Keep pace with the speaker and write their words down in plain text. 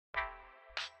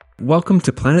Welcome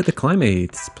to Planet the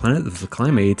Climates. Planet the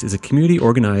Climates is a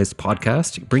community-organized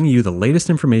podcast bringing you the latest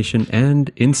information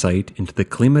and insight into the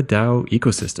KlimaDAO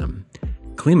ecosystem.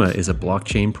 Klima is a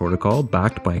blockchain protocol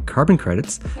backed by carbon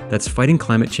credits that's fighting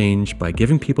climate change by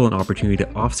giving people an opportunity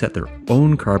to offset their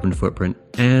own carbon footprint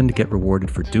and get rewarded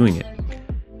for doing it.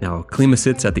 Now, Klima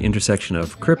sits at the intersection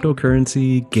of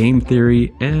cryptocurrency, game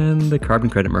theory, and the carbon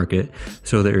credit market,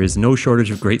 so there is no shortage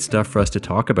of great stuff for us to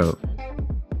talk about.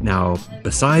 Now,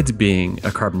 besides being a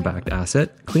carbon-backed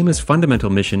asset, Klima's fundamental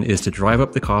mission is to drive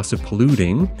up the cost of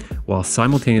polluting while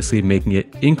simultaneously making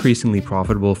it increasingly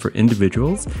profitable for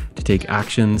individuals to take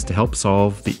actions to help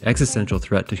solve the existential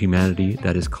threat to humanity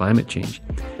that is climate change.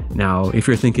 Now, if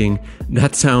you're thinking,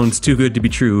 that sounds too good to be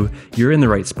true, you're in the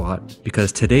right spot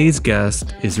because today's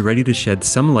guest is ready to shed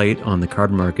some light on the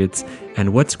carbon markets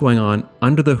and what's going on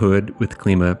under the hood with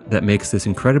Klima that makes this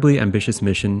incredibly ambitious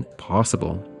mission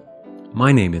possible.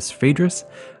 My name is Phaedrus.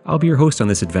 I'll be your host on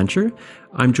this adventure.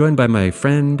 I'm joined by my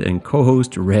friend and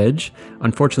co-host Reg.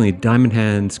 Unfortunately, Diamond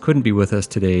Hands couldn't be with us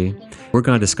today. We're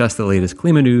going to discuss the latest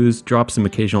Klima news, drop some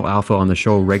occasional alpha on the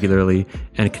show regularly,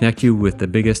 and connect you with the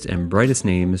biggest and brightest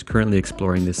names currently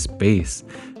exploring this space.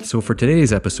 So for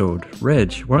today's episode,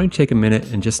 Reg, why don't you take a minute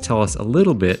and just tell us a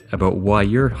little bit about why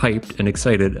you're hyped and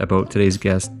excited about today's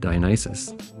guest,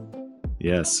 Dionysus.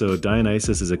 Yes, so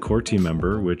Dionysus is a core team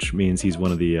member, which means he's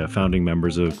one of the founding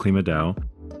members of KlimaDAO.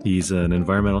 He's an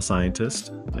environmental scientist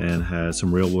and has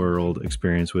some real-world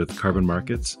experience with carbon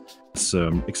markets. So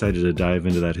I'm excited to dive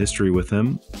into that history with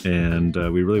him. And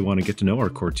we really want to get to know our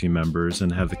core team members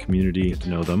and have the community get to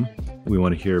know them. We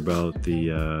want to hear about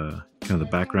the kind of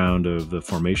the background of the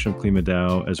formation of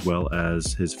KlimaDAO as well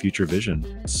as his future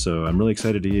vision. So I'm really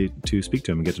excited to speak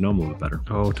to him and get to know him a little bit better.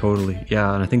 Oh, totally.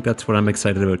 Yeah, and I think that's what I'm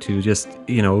excited about too. Just,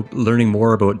 learning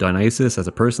more about Dionysus as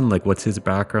a person, like what's his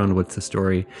background, what's the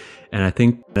story. And I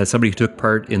think as somebody who took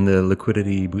part in the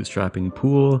liquidity bootstrapping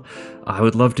pool, I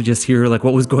would love to just hear like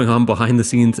what was going on behind the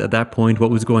scenes at that point,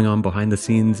 what was going on behind the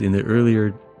scenes in the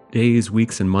earlier days,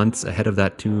 weeks, and months ahead of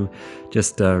that too.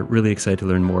 Just really excited to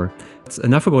learn more. It's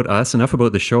enough about us, enough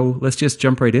about the show. Let's just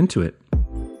jump right into it.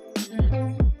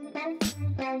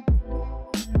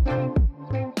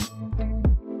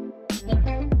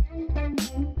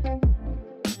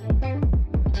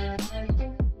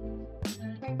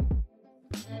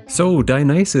 So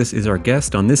Dionysus is our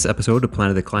guest on this episode of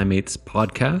Planet the Climates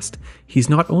podcast. He's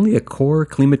not only a core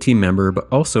Klima team member, but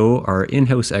also our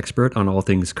in-house expert on all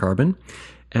things carbon.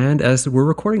 And as we're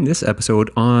recording this episode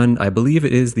on, I believe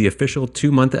it is the official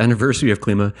 2-month anniversary of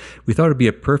Klima, we thought it'd be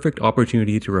a perfect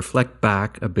opportunity to reflect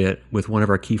back a bit with one of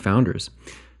our key founders.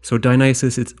 So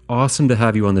Dionysus, it's awesome to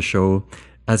have you on the show.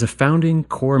 As a founding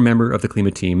core member of the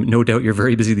Klima team, no doubt you're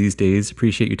very busy these days.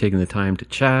 Appreciate you taking the time to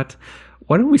chat.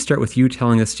 Why don't we start with you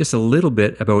telling us just a little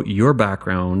bit about your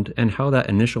background and how that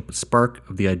initial spark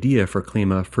of the idea for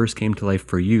Klima first came to life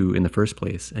for you in the first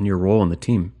place and your role on the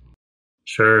team?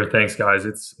 Sure. Thanks, guys.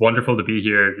 It's wonderful to be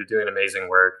here. You're doing amazing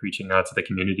work reaching out to the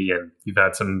community, and you've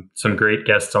had some great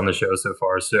guests on the show so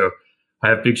far. So I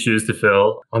have big shoes to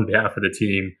fill on behalf of the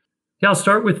team. Yeah, I'll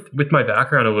start with my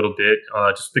background a little bit,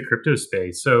 just the crypto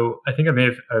space. So I think I may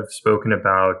have spoken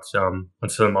about on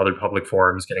some other public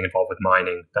forums getting involved with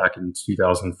mining back in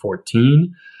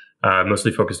 2014,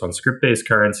 mostly focused on script-based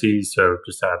currencies. So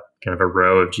just had kind of a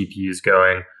row of GPUs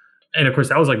going. And of course,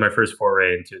 that was like my first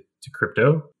foray into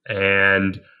crypto.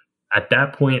 And at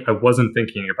that point, I wasn't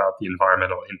thinking about the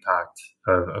environmental impact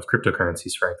of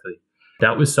cryptocurrencies, frankly.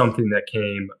 That was something that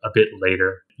came a bit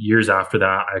later. Years after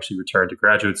that, I actually returned to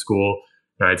graduate school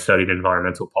and I had studied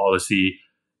environmental policy.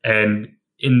 And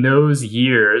in those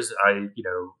years, I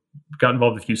got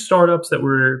involved with a few startups that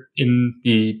were in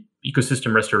the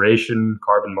ecosystem restoration,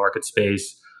 carbon market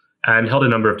space, and held a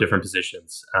number of different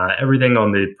positions. Everything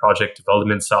on the project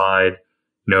development side,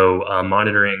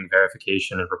 monitoring,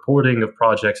 verification, and reporting of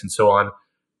projects and so on,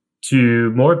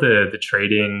 to more of the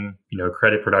trading,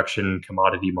 credit production,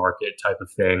 commodity market type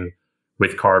of thing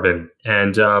with carbon.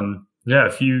 And a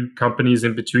few companies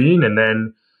in between. And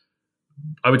then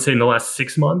I would say in the last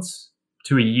 6 months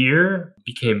to a year,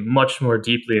 became much more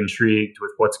deeply intrigued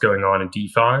with what's going on in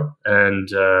DeFi and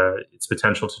its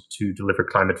potential to deliver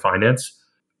climate finance.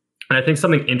 And I think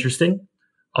something interesting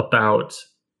about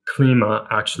Klima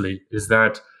actually is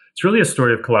that it's really a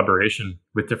story of collaboration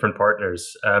with different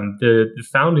partners. The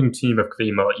founding team of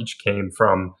Klima each came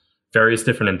from various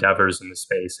different endeavors in the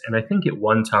space. And I think at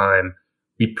one time,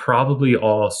 we probably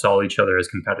all saw each other as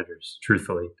competitors,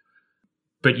 truthfully.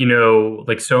 But,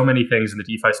 like so many things in the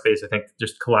DeFi space, I think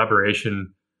just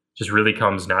collaboration just really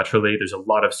comes naturally. There's a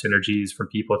lot of synergies from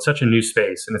people. It's such a new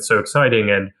space and it's so exciting.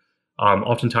 And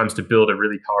Oftentimes, to build a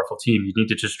really powerful team, you need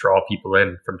to just draw people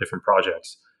in from different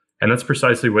projects. And that's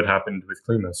precisely what happened with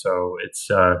Klima. So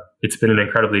it's been an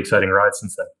incredibly exciting ride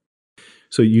since then.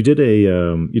 So you did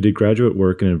you did graduate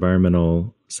work in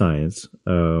environmental science.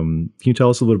 Can you tell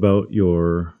us a little about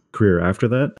your career after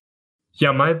that?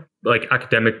 Yeah, my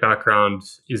academic background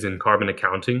is in carbon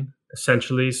accounting,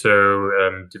 essentially. So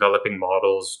developing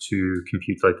models to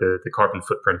compute the carbon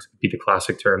footprint would be the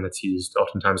classic term that's used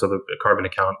oftentimes on the carbon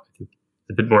account. I think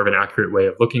a bit more of an accurate way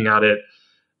of looking at it.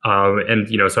 So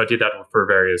I did that for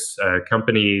various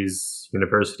companies,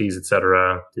 universities, et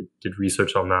cetera, did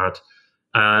research on that.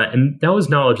 And that was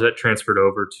knowledge that transferred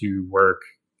over to work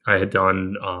I had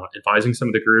done advising some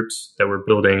of the groups that were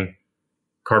building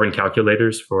carbon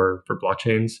calculators for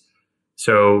blockchains.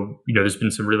 So, there's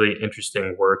been some really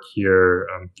interesting work here,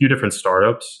 a few different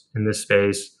startups in this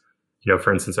space.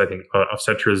 For instance, I think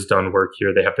Offcentra has done work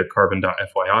here. They have the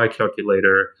carbon.fyi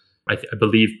calculator. I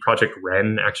believe Project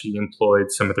Wren actually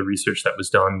employed some of the research that was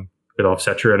done with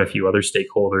Offcentra and a few other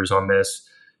stakeholders on this.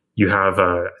 You have,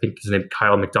 I think his name,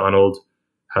 Kyle McDonald,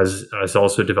 has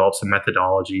also developed some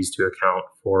methodologies to account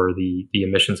for the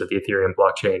emissions of the Ethereum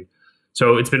blockchain.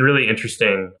 So it's been really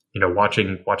interesting,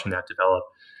 watching that develop.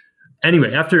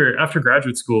 Anyway, after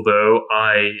graduate school, though,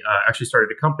 I actually started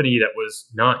a company that was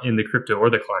not in the crypto or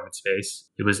the climate space.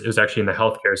 It was actually in the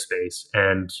healthcare space,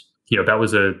 and that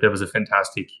was a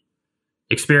fantastic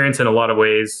experience in a lot of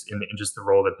ways in just the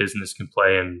role that business can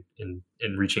play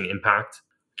in reaching impact.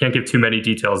 Can't give too many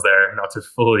details there, not to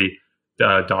fully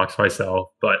dox myself,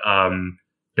 but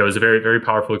it was a very, very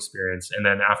powerful experience. And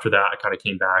then after that, I kind of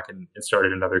came back and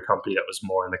started another company that was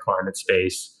more in the climate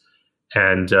space.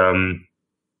 And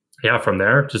from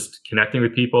there, just connecting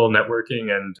with people, networking,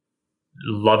 and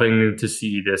loving to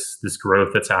see this growth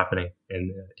that's happening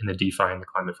in the DeFi and the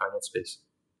climate finance space.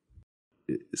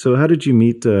 So how did you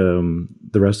meet the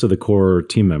rest of the core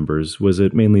team members? Was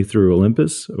it mainly through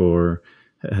Olympus, or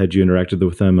had you interacted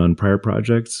with them on prior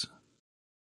projects?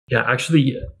 Yeah,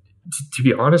 actually, to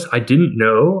be honest, I didn't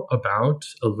know about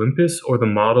Olympus or the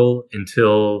model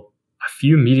until a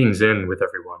few meetings in with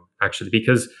everyone, actually,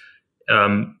 because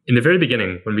in the very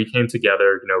beginning, when we came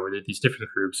together, with these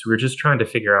different groups, we were just trying to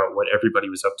figure out what everybody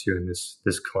was up to in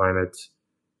this climate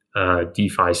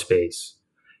DeFi space.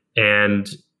 And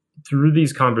through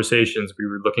these conversations, we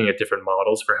were looking at different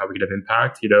models for how we could have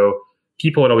impact.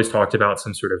 People had always talked about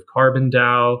some sort of carbon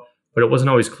DAO, but it wasn't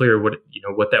always clear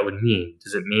what that would mean.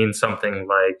 Does it mean something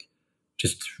like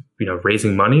just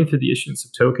raising money through the issuance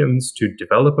of tokens to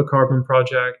develop a carbon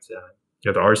project?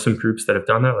 There are some groups that have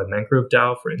done that, like Mangrove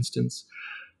DAO, for instance.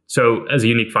 So as a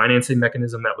unique financing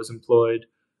mechanism that was employed,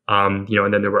 and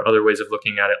then there were other ways of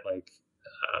looking at it, like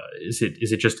is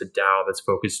it just a DAO that's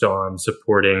focused on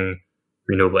supporting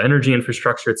renewable energy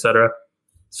infrastructure, et cetera?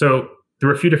 So there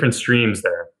were a few different streams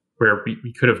there where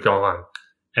we could have gone.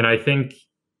 And I think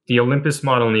the Olympus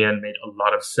model in the end made a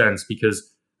lot of sense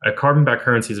because a carbon-backed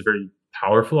currency is a very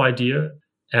powerful idea.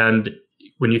 And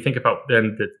when you think about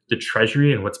then the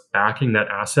treasury and what's backing that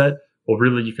asset, well,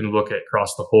 really you can look at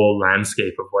across the whole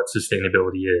landscape of what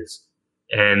sustainability is.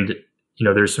 And,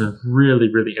 there's some really,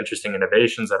 really interesting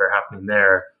innovations that are happening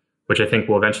there, which I think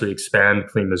will eventually expand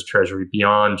Klima's treasury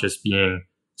beyond just being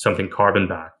something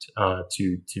carbon-backed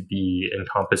to be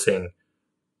encompassing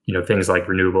things like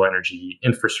renewable energy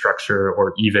infrastructure,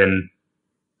 or even,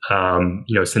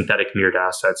 synthetic mirrored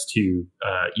assets to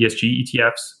ESG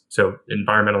ETFs. So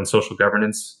environmental and social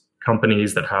governance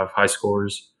companies that have high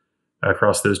scores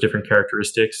across those different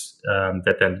characteristics,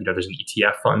 that then, there's an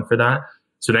ETF fund for that.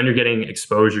 So then you're getting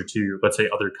exposure to, let's say,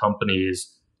 other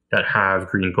companies that have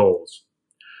green goals.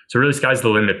 So really sky's the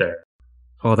limit there.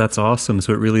 Oh, that's awesome.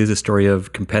 So it really is a story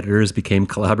of competitors became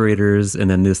collaborators, and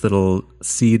then this little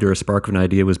seed or a spark of an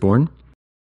idea was born?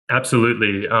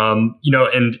 Absolutely.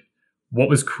 And what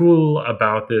was cool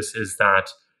about this is that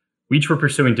we each were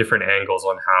pursuing different angles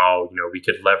on how, we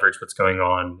could leverage what's going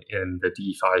on in the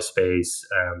DeFi space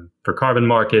for carbon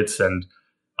markets and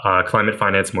climate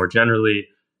finance more generally.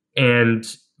 And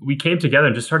we came together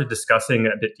and just started discussing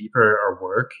a bit deeper our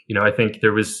work. I think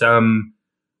there was some,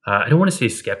 I don't want to say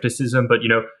skepticism, but,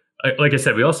 like I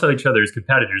said, we all saw each other as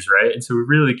competitors, right? And so we're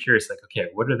really curious, like, okay,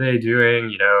 what are they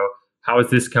doing? How is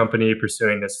this company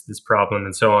pursuing this problem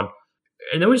and so on?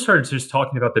 And then we started just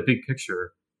talking about the big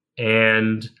picture.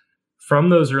 And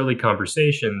from those early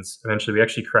conversations, eventually we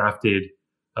actually crafted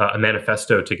a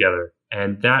manifesto together.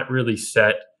 And that really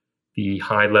set the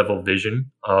high level vision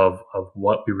of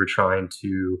what we were trying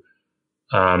to,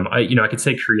 I could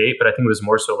say create, but I think it was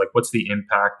more so like, what's the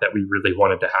impact that we really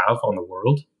wanted to have on the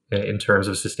world in terms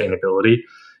of sustainability?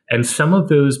 And some of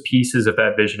those pieces of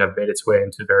that vision have made its way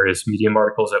into various Medium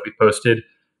articles that we posted.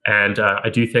 And I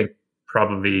do think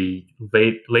probably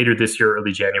later this year,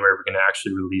 early January, we're going to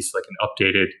actually release like an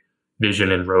updated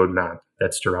vision and roadmap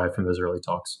that's derived from those early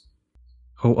talks.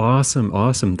 Oh, awesome.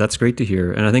 Awesome. That's great to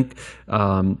hear. And I think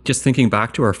just thinking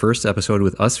back to our first episode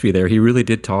with Usfi there, he really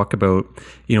did talk about,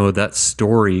 that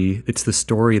story. It's the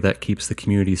story that keeps the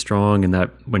community strong. And that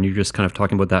when you're just kind of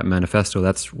talking about that manifesto,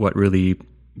 that's what really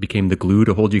became the glue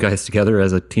to hold you guys together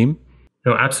as a team.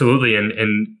 No, absolutely. And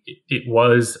it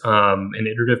was an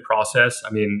iterative process. I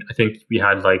mean, I think we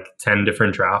had like 10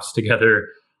 different drafts together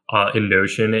in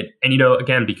Notion. And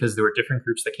again, because there were different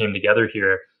groups that came together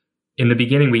here, in the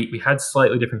beginning, we had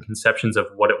slightly different conceptions of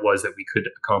what it was that we could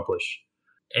accomplish.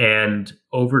 And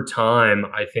over time,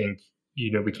 I think,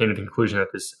 we came to the conclusion that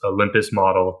this Olympus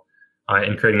model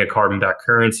and creating a carbon-backed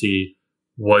currency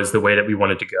was the way that we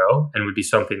wanted to go, and would be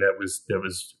something that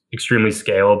was extremely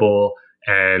scalable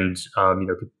and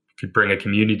could bring a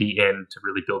community in to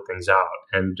really build things out.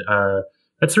 And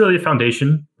that's really a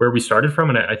foundation where we started from,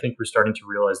 and I think we're starting to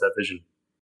realize that vision.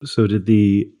 So did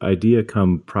the idea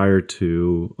come prior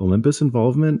to Olympus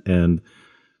involvement, and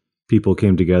people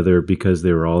came together because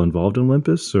they were all involved in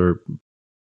Olympus, or?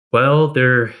 Well,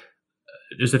 there's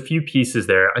a few pieces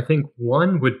there. I think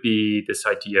one would be this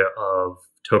idea of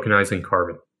tokenizing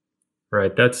carbon,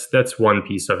 right? That's one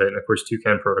piece of it. And of course,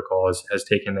 Toucan Protocol has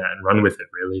taken that and run with it,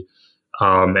 really.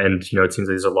 And, it seems like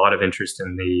there's a lot of interest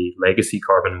in the legacy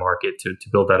carbon market to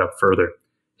build that up further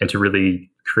and to really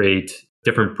create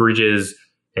different bridges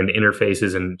and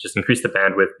interfaces and just increase the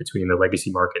bandwidth between the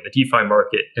legacy market and the DeFi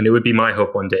market. And it would be my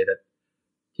hope one day that,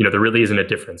 there really isn't a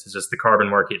difference. It's just the carbon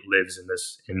market lives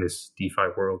in this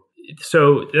DeFi world.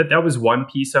 So that was one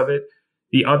piece of it.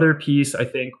 The other piece, I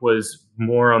think, was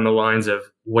more on the lines of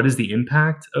what is the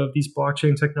impact of these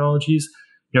blockchain technologies?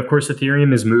 Of course,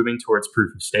 Ethereum is moving towards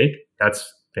proof of stake. That's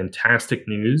fantastic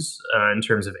news in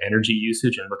terms of energy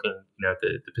usage and looking at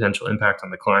the potential impact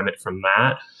on the climate from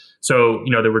that. So,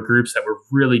 there were groups that were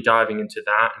really diving into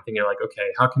that and thinking like, okay,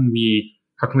 how can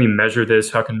we measure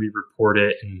this? How can we report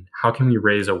it? And how can we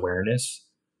raise awareness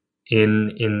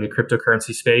in the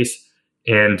cryptocurrency space?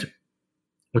 And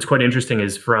what's quite interesting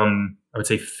is from, I would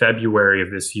say, February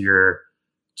of this year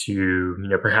to,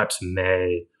 perhaps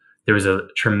May, there was a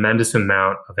tremendous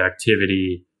amount of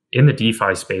activity in the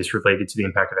DeFi space related to the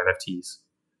impact of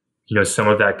NFTs. Some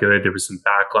of that good, there was some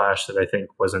backlash that I think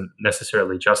wasn't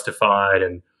necessarily justified.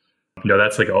 And,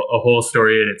 that's like a whole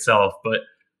story in itself. But,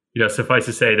 suffice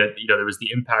to say that, there was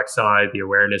the impact side, the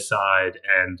awareness side,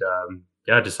 and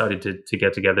decided to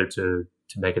get together to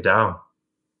make a DAO.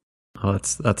 Oh,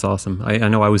 that's awesome. I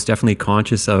know I was definitely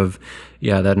conscious of,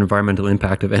 that environmental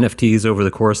impact of NFTs over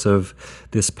the course of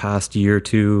this past year or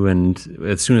two. And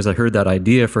as soon as I heard that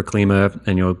idea for Klima,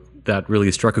 and, that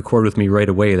really struck a chord with me right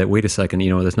away that, wait a second,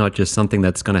 there's not just something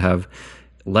that's going to have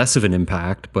less of an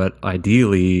impact, but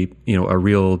ideally, a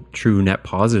real true net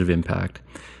positive impact.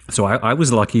 So I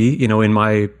was lucky, in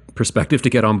my perspective to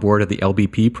get on board at the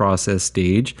LBP process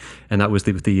stage. And that was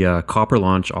the copper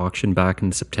launch auction back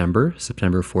in September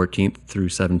 14th through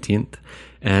 17th.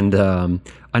 And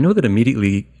I know that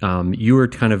immediately you were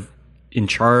kind of in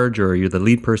charge, or you're the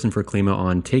lead person for Klima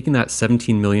on taking that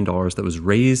 $17 million that was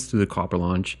raised through the copper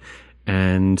launch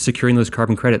and securing those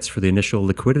carbon credits for the initial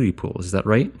liquidity pools. Is that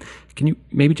right? Can you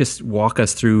maybe just walk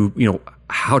us through,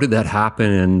 how did that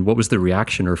happen and what was the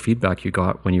reaction or feedback you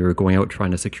got when you were going out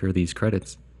trying to secure these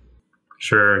credits?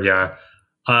 Sure, yeah.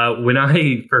 When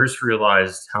I first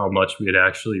realized how much we had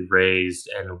actually raised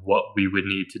and what we would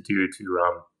need to do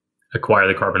to acquire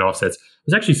the carbon offsets, I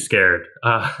was actually scared.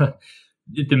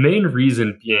 The main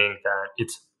reason being that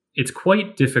it's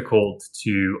quite difficult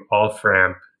to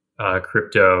off-ramp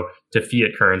crypto to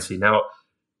fiat currency. Now,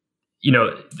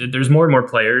 there's more and more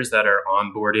players that are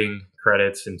onboarding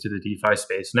credits into the DeFi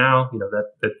space now.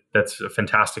 That's a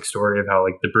fantastic story of how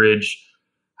like the bridge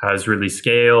has really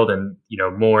scaled, and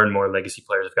more and more legacy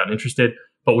players have gotten interested.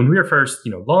 But when we were first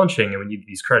launching and we needed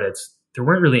these credits, there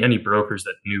weren't really any brokers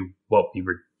that knew what we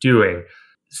were doing.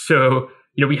 So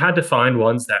we had to find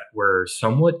ones that were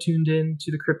somewhat tuned in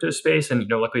to the crypto space. And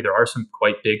luckily there are some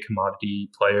quite big commodity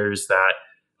players that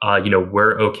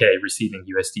were okay receiving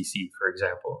USDC, for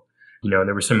example. And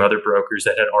there were some other brokers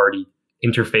that had already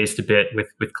interfaced a bit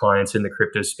with clients in the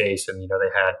crypto space, and they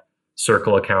had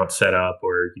Circle account set up,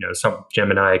 or some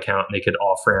Gemini account, and they could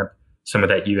off ramp some of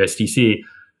that USDC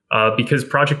because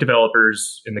project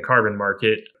developers in the carbon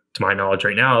market, to my knowledge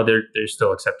right now, they're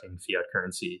still accepting fiat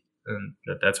currency, and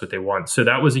that's what they want. So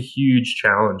that was a huge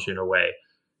challenge in a way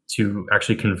to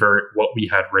actually convert what we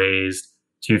had raised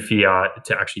to fiat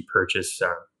to actually purchase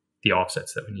the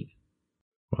offsets that we need.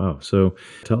 Wow. So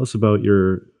tell us about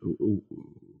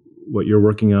what you're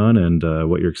working on and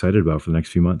what you're excited about for the next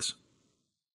few months.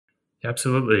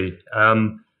 Absolutely.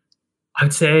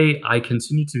 I'd say I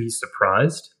continue to be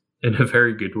surprised in a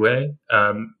very good way.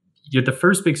 The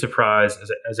first big surprise,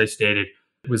 as I stated,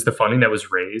 was the funding that was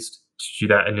raised to do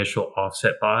that initial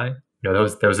offset buy.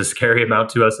 That was a scary amount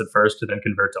to us at first to then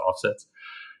convert to offsets.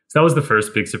 So that was the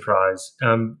first big surprise.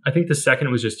 I think the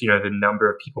second was just the number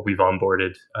of people we've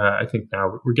onboarded. I think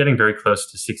now we're getting very close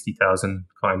to 60,000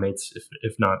 climates,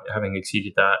 if not having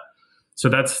exceeded that. So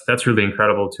that's really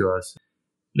incredible to us.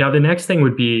 Now the next thing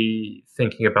would be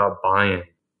thinking about buy-in.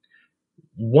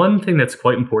 One thing that's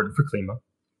quite important for Klima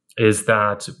is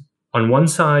that on one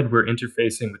side we're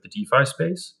interfacing with the DeFi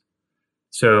space.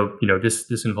 So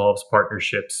this involves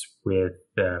partnerships with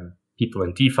people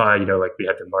in DeFi, like we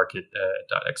have the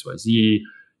market.xyz.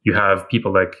 You have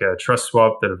people like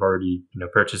TrustSwap that have already,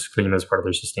 purchased Klima as part of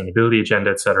their sustainability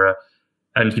agenda, et cetera.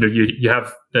 And, you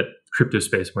have that crypto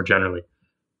space more generally.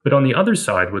 But on the other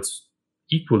side, what's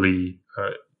equally,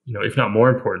 if not more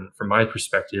important from my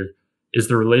perspective, is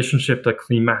the relationship that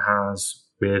Klima has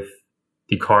with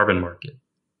the carbon market,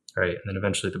 right? And then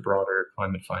eventually the broader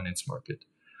climate finance market.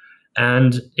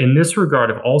 And in this regard,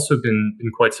 I've also been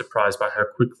quite surprised by how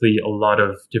quickly a lot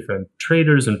of different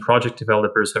traders and project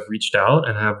developers have reached out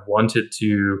and have wanted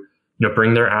to,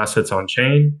 bring their assets on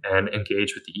chain and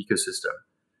engage with the ecosystem.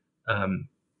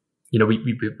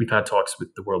 We've had talks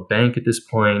with the World Bank at this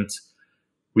point.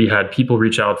 We had people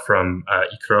reach out from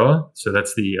ICROA, so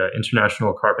that's the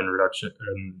International Carbon Reduction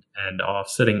and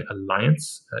Offsetting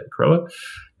Alliance, ICROA.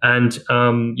 And,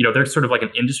 they're sort of like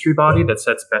an industry body that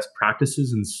sets best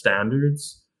practices and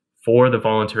standards for the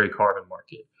voluntary carbon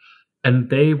market. And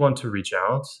they want to reach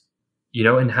out,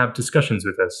 and have discussions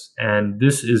with us. And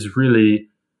this is really,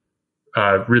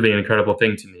 really an incredible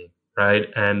thing to me, right?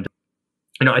 And,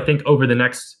 I think over the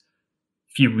next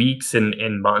few weeks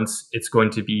and months, it's going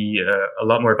to be a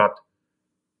lot more about,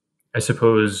 I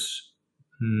suppose,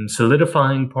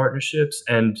 solidifying partnerships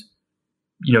and,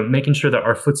 making sure that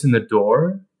our foot's in the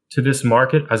door to this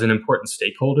market as an important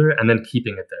stakeholder and then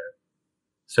keeping it there.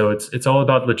 So it's all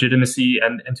about legitimacy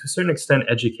and to a certain extent,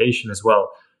 education as well.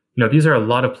 These are a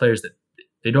lot of players that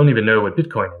they don't even know what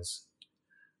Bitcoin is.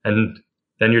 And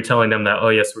then you're telling them that, oh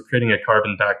yes, we're creating a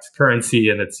carbon-backed currency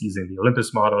and it's using the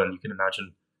Olympus model. And you can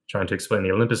imagine trying to explain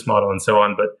the Olympus model and so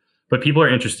on. But people are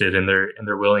interested and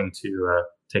they're willing to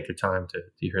take the time to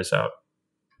hear us out.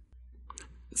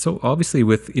 So obviously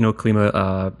with,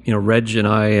 Klima, Reg and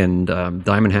I and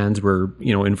Diamond Hands were,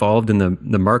 involved in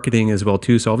the marketing as well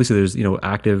too. So obviously there's,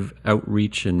 active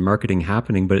outreach and marketing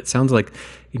happening, but it sounds like,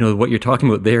 what you're talking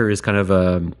about there is kind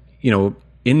of,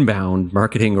 inbound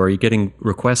marketing, or are you getting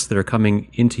requests that are coming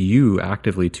into you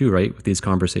actively too, right? With these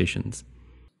conversations.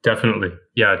 Definitely.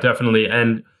 Yeah, definitely.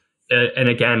 And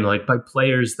again, like by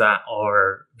players that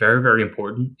are very, very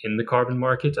important in the carbon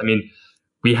market. I mean,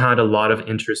 we had a lot of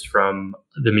interest from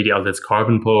the media outlets,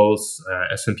 Carbon Pulse,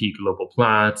 S&P Global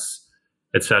Platts,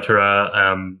 et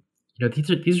cetera.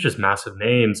 These are just massive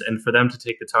names. And for them to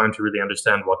take the time to really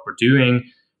understand what we're doing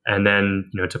and then,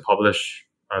 to publish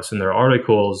us in their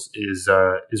articles is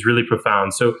really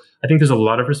profound. So I think there's a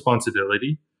lot of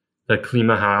responsibility that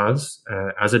Klima has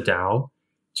as a DAO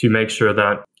to make sure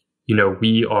that,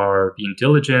 we are being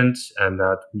diligent and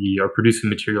that we are producing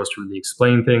materials to really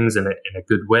explain things in a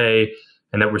good way.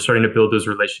 And that we're starting to build those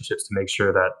relationships to make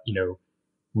sure that,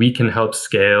 we can help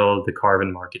scale the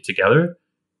carbon market together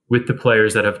with the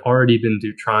players that have already been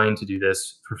trying to do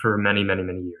this for many, many,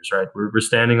 many years, right? We're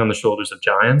standing on the shoulders of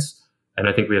giants. And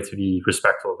I think we have to be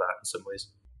respectful of that in some ways.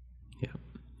 Yeah,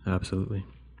 absolutely.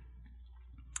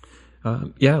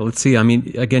 Let's see. I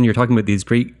mean, again, you're talking about these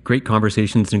great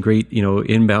conversations and great,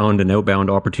 inbound and outbound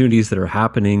opportunities that are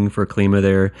happening for Klima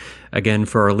there. Again,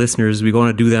 for our listeners, we want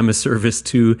to do them a service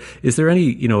too. Is there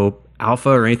any, alpha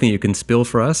or anything you can spill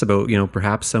for us about,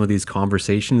 perhaps some of these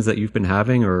conversations that you've been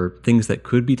having or things that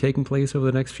could be taking place over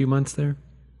the next few months there?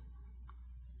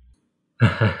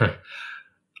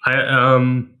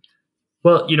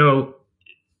 Well,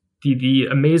 the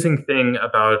amazing thing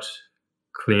about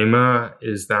Klima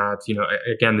is that,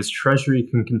 again, this treasury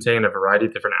can contain a variety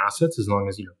of different assets as long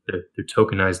as, they're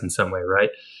tokenized in some way, right?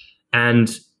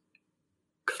 And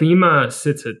Klima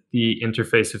sits at the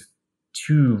interface of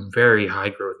two very high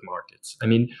growth markets. I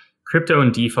mean, crypto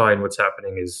and DeFi and what's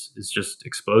happening is just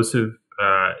explosive.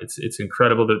 It's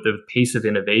incredible. The pace of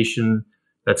innovation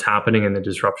that's happening and the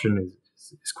disruption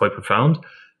is quite profound.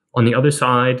 On the other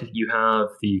side, you have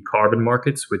the carbon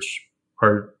markets, which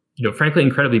are, frankly,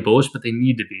 incredibly bullish, but they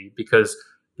need to be because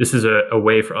this is a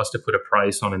way for us to put a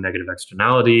price on a negative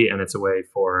externality, and it's a way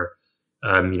for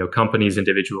companies,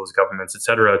 individuals, governments, et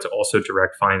cetera, to also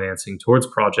direct financing towards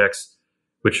projects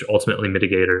which ultimately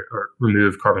mitigate or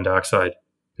remove carbon dioxide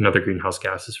and other greenhouse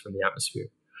gases from the atmosphere.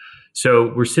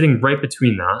 So we're sitting right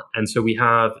between that. And so we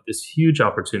have this huge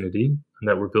opportunity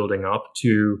that we're building up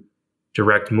to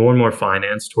direct more and more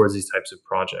finance towards these types of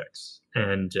projects.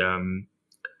 And,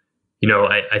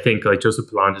 I think like Joseph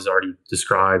Pilland has already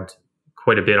described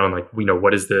quite a bit on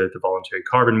what is the voluntary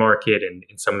carbon market and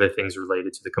some of the things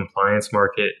related to the compliance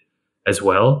market as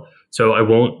well. So I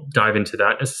won't dive into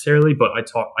that necessarily, but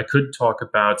I could talk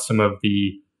about some of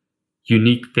the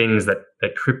unique things that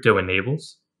crypto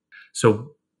enables.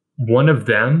 So one of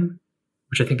them,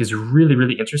 which I think is really,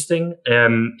 really interesting,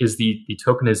 is the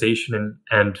tokenization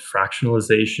and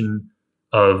fractionalization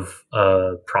of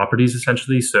properties,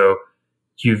 essentially. So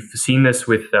you've seen this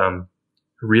with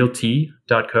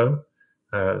realty.co.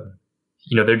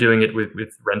 They're doing it with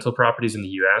rental properties in the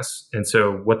US. And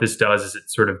so what this does is it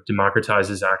sort of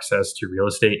democratizes access to real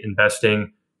estate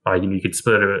investing. You could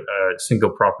split a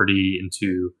single property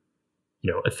into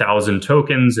 1,000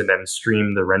 tokens and then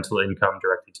stream the rental income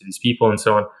directly to these people and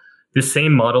so on. This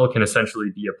same model can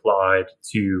essentially be applied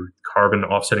to carbon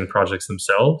offsetting projects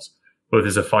themselves, both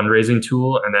as a fundraising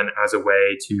tool and then as a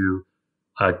way to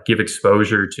give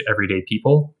exposure to everyday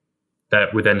people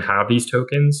that would then have these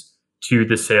tokens to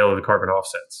the sale of the carbon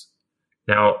offsets.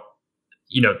 Now,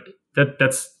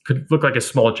 that's could look like a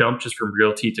small jump just from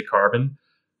realty to carbon,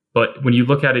 but when you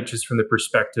look at it just from the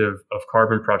perspective of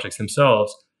carbon projects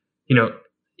themselves,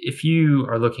 if you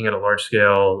are looking at a large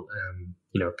scale,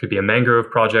 it could be a mangrove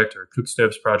project or a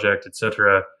Cookstoves project, et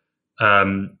cetera.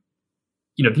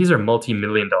 These are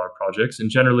multi-million-dollar projects, and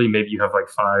generally maybe you have like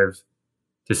 5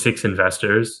 to 6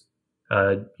 investors.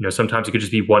 Sometimes it could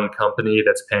just be one company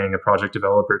that's paying a project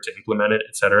developer to implement it,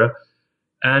 et cetera.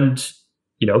 And,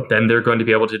 then they're going to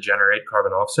be able to generate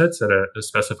carbon offsets at a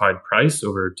specified price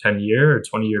over a 10-year or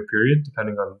 20-year period,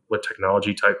 depending on what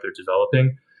technology type they're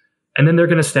developing. And then they're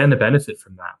going to stand to benefit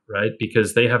from that, right?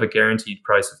 Because they have a guaranteed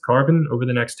price of carbon over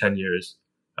the next 10 years.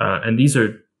 And these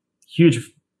are huge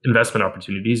investment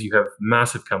opportunities. You have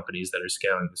massive companies that are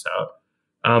scaling this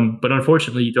out. But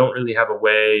unfortunately, you don't really have a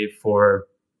way for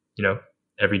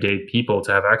everyday people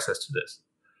to have access to this.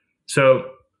 So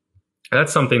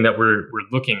that's something that we're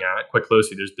looking at quite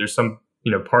closely. There's some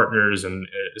partners and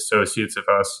associates of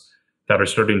us that are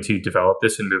starting to develop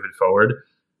this and move it forward.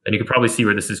 And you can probably see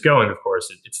where this is going. Of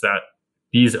course, it's that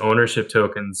these ownership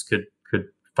tokens could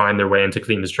find their way into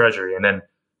Klima's treasury, and then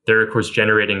they're of course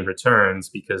generating returns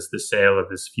because the sale of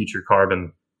this future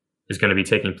carbon is going to be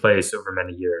taking place over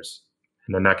many years,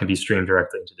 and then that can be streamed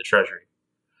directly into the treasury.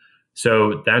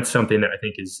 So that's something that I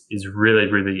think is really,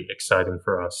 really exciting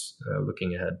for us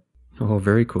looking ahead. Oh,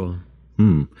 very cool.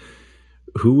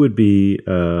 Who would be,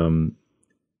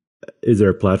 is there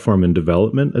a platform in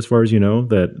development as far as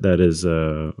that is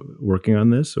working on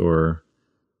this, or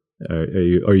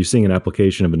are you seeing an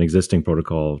application of an existing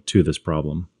protocol to this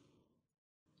problem?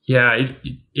 Yeah,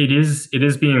 it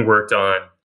is being worked on.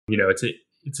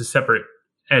 It's a separate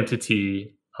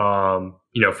entity from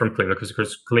Klima, because of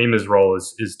course Klima's role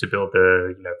is to build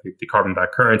the carbon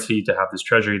backed currency, to have this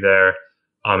treasury there,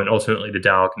 and ultimately the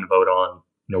DAO can vote on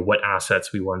what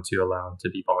assets we want to allow to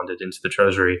be bonded into the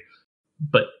treasury.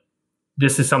 But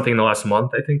this is something in the last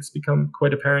month I think has become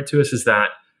quite apparent to us, is that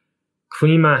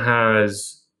Klima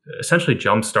has essentially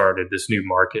jump started this new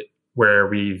market where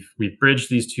we've bridged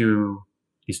these two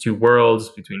worlds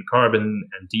between carbon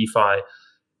and DeFi.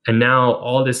 And now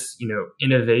all this,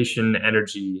 innovation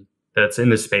energy that's in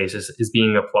this space is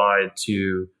being applied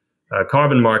to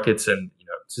carbon markets and,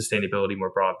 sustainability more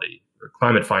broadly, or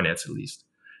climate finance at least.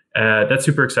 That's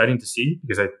super exciting to see,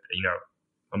 because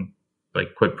I'm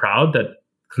like quite proud that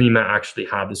Klima actually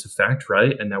had this effect,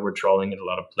 right? And now we're drawing in a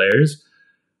lot of players.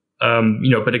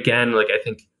 But again, I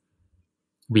think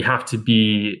we have to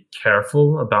be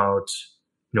careful about,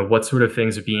 what sort of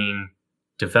things are being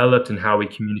developed and how we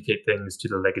communicate things to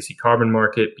the legacy carbon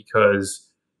market, because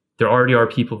there already are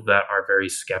people that are very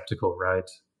skeptical, right?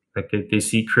 They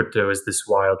see crypto as this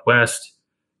Wild West.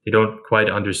 They don't quite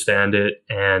understand it.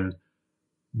 And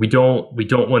we don't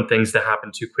want things to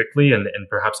happen too quickly and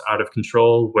perhaps out of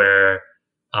control, where,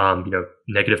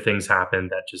 negative things happen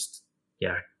that just,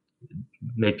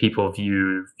 make people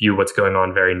view what's going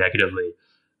on very negatively.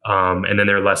 And then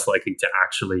they're less likely to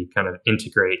actually kind of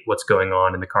integrate what's going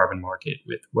on in the carbon market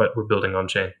with what we're building on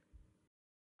chain.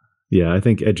 Yeah, I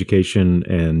think education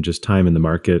and just time in the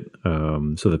market,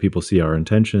 so that people see our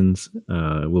intentions,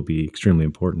 will be extremely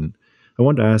important. I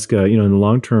wanted to ask, in the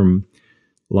long term,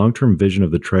 long-term vision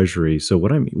of the treasury. So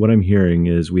what I'm hearing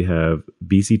is we have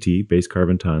BCT, base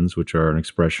carbon tons, which are an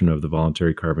expression of the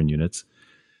voluntary carbon units.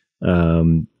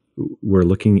 We're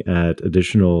looking at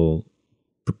additional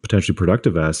potentially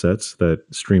productive assets that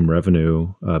stream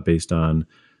revenue based on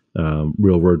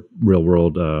real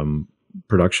world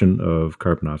production of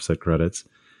carbon offset credits,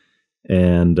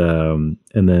 and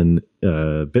then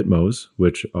Bitmos,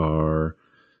 which are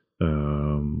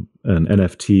an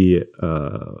NFT.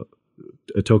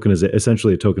 A token is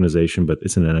essentially a tokenization, but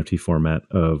it's an NFT format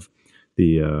of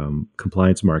the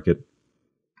compliance market.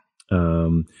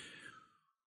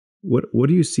 What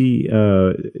do you see?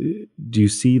 Do you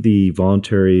see the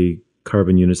voluntary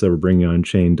carbon units that we're bringing on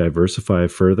chain diversify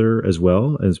further as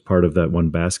well as part of that one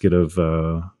basket of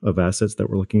assets that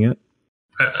we're looking at?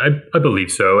 I believe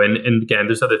so. And again,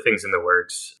 there's other things in the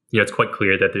works. It's quite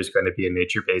clear that there's going to be a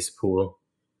nature-based pool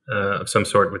of some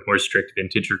sort with more strict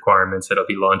vintage requirements that'll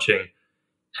be launching.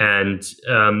 And,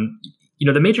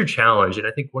 the major challenge, and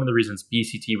I think one of the reasons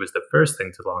BCT was the first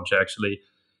thing to launch actually,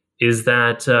 is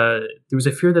that there was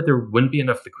a fear that there wouldn't be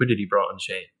enough liquidity brought on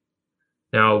chain.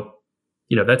 Now,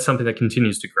 that's something that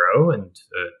continues to grow and,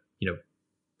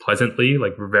 pleasantly,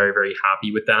 like we're very, very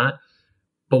happy with that.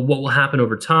 But what will happen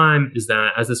over time is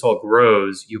that as this all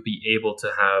grows, you'll be able to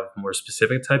have more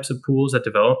specific types of pools that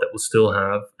develop that will still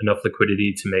have enough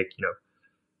liquidity to make,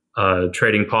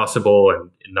 trading possible and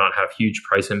not have huge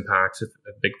price impacts if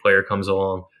a big player comes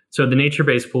along. So the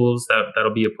nature-based pools,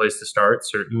 that'll be a place to start,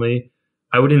 certainly.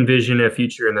 I would envision a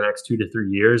future in the next 2 to 3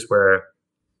 years where,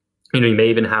 you may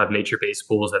even have nature-based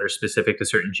pools that are specific to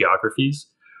certain geographies,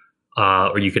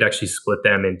 or you could actually split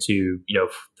them into,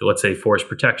 let's say forest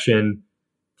protection,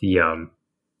 the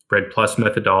REG plus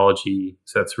methodology.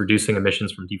 So that's reducing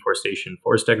emissions from deforestation,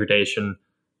 forest degradation,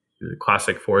 the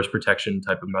classic forest protection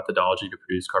type of methodology to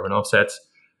produce carbon offsets.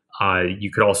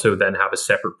 You could also then have a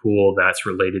separate pool that's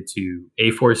related to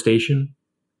afforestation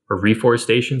or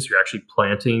reforestation. So you're actually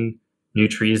planting new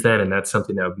trees then, and that's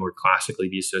something that would more classically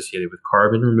be associated with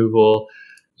carbon removal.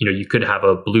 You could have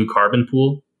a blue carbon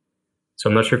pool. So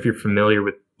I'm not sure if you're familiar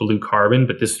with blue carbon,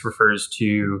 but this refers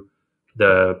to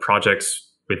the projects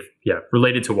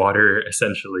related to water,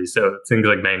 essentially. So things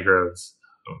like mangroves,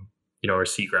 or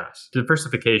seagrass.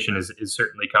 Diversification is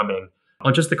certainly coming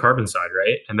on just the carbon side,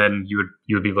 right? And then you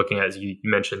would be looking at, as you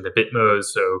mentioned, the Bitmos.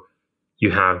 So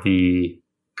you have the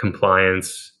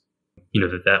compliance,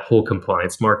 that whole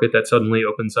compliance market that suddenly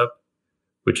opens up,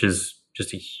 which is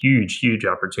just a huge, huge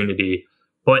opportunity.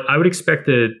 But I would expect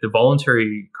that the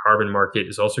voluntary carbon market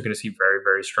is also going to see very,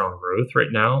 very strong growth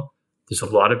right now. There's a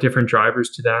lot of different drivers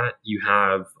to that. You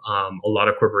have a lot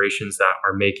of corporations that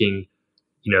are making,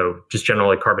 just general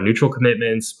like carbon neutral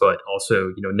commitments, but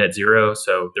also, net zero.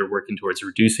 So they're working towards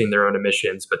reducing their own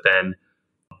emissions. But then,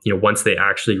 once they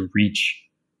actually reach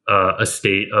a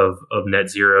state of net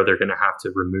zero, they're going to have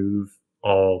to remove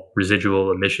all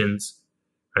residual emissions.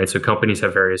 Right. So companies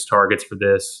have various targets for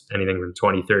this, anything from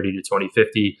 2030 to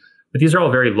 2050. But these are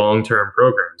all very long-term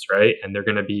programs, right? And they're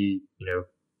going to be,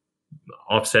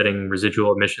 offsetting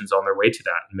residual emissions on their way to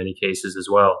that in many cases as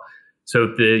well. So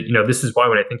this is why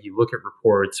when I think you look at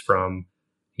reports from,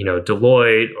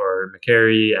 Deloitte or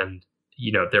McCary, and,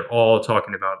 they're all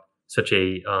talking about such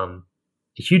a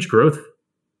huge growth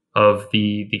of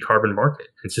the carbon market.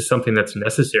 It's just something that's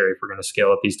necessary if we're going to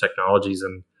scale up these technologies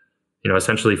and,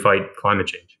 essentially fight climate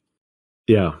change.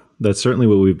 Yeah, that's certainly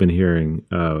what we've been hearing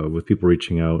with people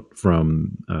reaching out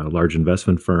from large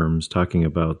investment firms talking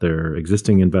about their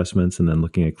existing investments and then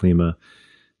looking at Klima,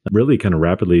 really kind of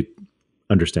rapidly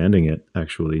understanding it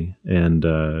actually, and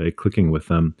clicking with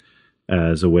them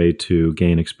as a way to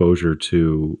gain exposure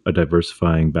to a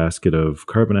diversifying basket of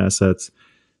carbon assets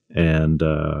and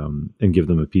give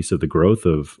them a piece of the growth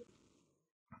of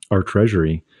our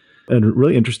treasury. And a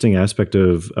really interesting aspect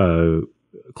of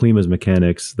Klima's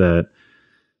mechanics that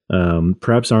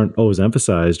perhaps aren't always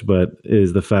emphasized, but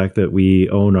is the fact that we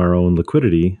own our own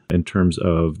liquidity in terms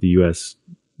of the USDC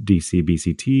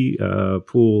BCT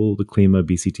pool, the Klima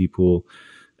BCT pool,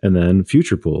 and then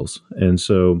future pools. And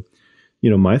so,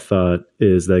 my thought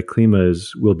is that Klima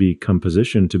will become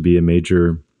positioned to be a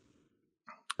major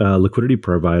liquidity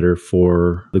provider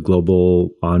for the global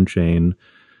on-chain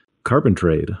carbon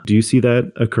trade. Do you see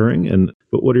that occurring? And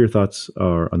what are your thoughts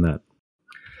on that?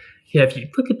 Yeah, if you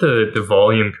look at the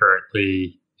volume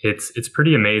currently, it's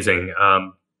pretty amazing.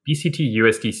 BCT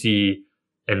USDC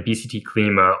and BCT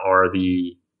Klima are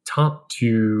the top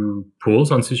two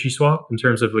pools on SushiSwap in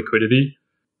terms of liquidity.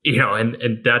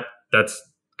 And that's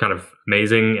kind of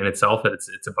amazing in itself that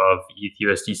it's above ETH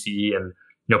USDC, and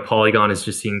Polygon is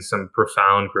just seeing some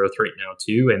profound growth right now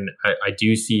too. And I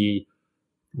do see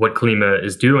what Klima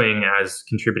is doing as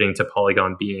contributing to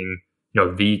Polygon being,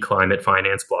 the climate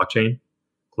finance blockchain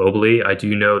globally. I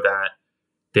do know that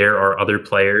there are other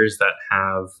players that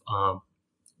have,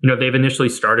 they've initially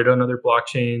started on other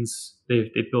blockchains.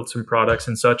 They've built some products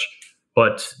and such,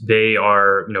 but they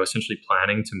are, essentially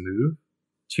planning to move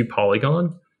to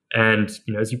Polygon. And,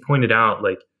 as you pointed out,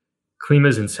 like Klima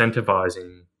is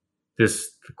incentivizing this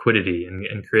liquidity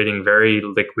and creating very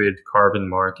liquid carbon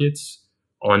markets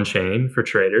on chain for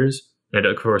traders. And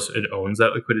of course, it owns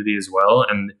that liquidity as well.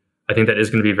 And I think that is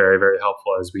going to be very, very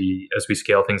helpful as we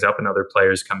scale things up and other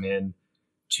players come in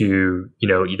to,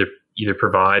 either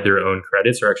provide their own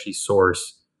credits or actually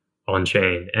source on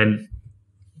chain. And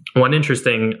one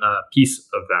interesting piece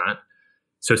of that,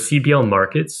 so CBL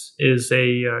Markets is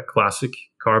a classic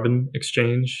carbon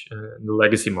exchange in the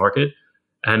legacy market,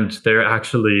 and they're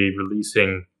actually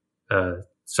releasing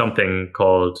something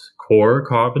called Core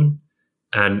Carbon,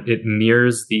 and it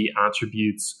mirrors the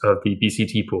attributes of the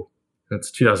BCT pool.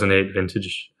 That's 2008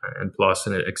 vintage and plus,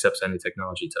 and it accepts any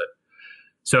technology type.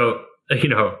 So,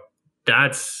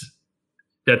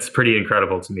 that's pretty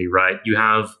incredible to me, right? You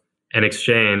have an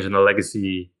exchange in the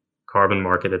legacy carbon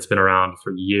market that's been around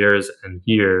for years and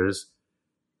years,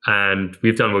 and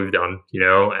we've done what we've done,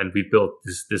 and we've built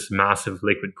this massive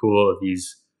liquid pool of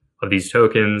these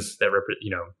tokens that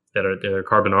that are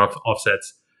carbon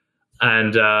offsets,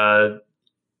 and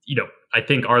I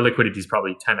think our liquidity is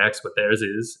probably 10x what theirs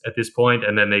is at this point,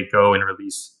 and then they go and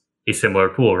release a similar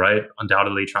pool, right?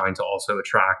 Undoubtedly trying to also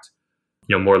attract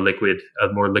a more liquid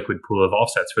pool of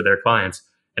offsets for their clients.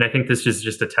 And I think this is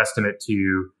just a testament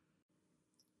to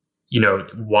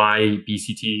why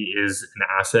BCT is an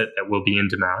asset that will be in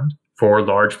demand for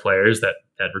large players that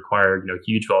require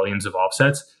huge volumes of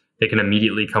offsets. They can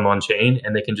immediately come on chain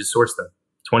and they can just source them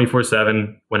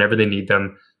 24/7 whenever they need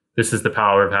them. This is the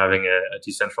power of having a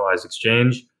decentralized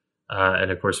exchange,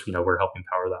 and of course, we're helping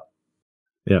power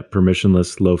that. Yeah,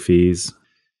 permissionless, low fees.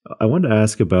 I wanted to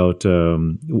ask about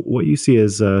what you see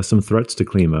as some threats to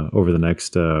Klima over the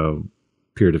next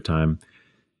period of time,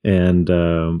 and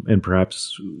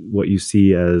perhaps what you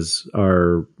see as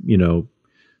our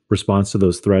response to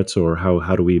those threats, or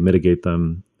how do we mitigate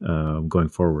them going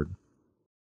forward?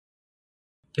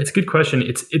 It's a good question.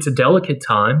 It's a delicate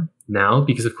time now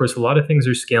because, of course, a lot of things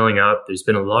are scaling up. There's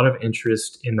been a lot of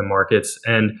interest in the markets,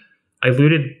 and I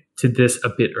alluded to this a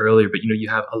bit earlier. But you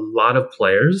have a lot of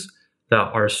players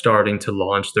that are starting to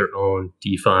launch their own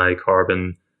DeFi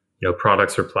carbon,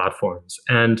 products or platforms.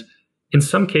 And in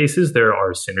some cases, there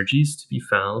are synergies to be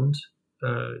found,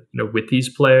 with these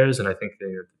players. And I think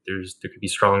there could be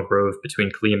strong growth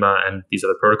between Klima and these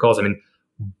other protocols. I mean,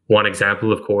 one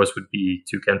example, of course, would be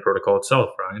Toucan protocol itself,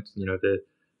 right?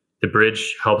 The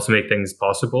bridge helps make things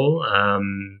possible,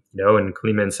 and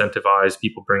Klima incentivize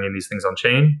people bringing these things on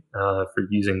chain for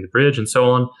using the bridge and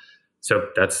so on. So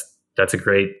that's a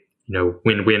great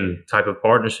win-win type of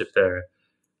partnership there.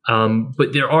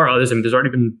 But there are others. I mean, there's already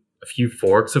been a few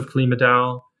forks of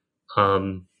KlimaDAO.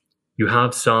 You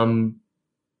have some,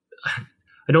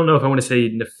 I don't know if I want to say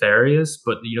nefarious,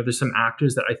 but there's some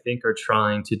actors that I think are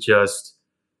trying to just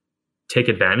take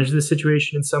advantage of the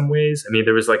situation in some ways. I mean,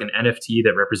 there was like an NFT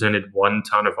that represented 1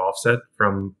 ton of offset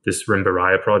from this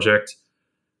Rimbaraya project.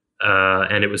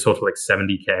 And it was sold for like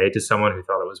 $70K to someone who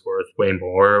thought it was worth way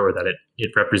more, or that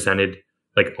it represented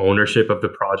like ownership of the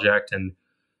project. And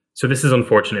so this is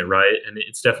unfortunate, right? And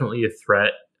it's definitely a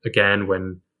threat again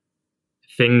when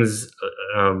things,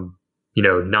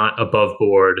 not above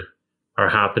board are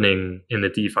happening in the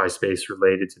DeFi space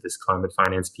related to this climate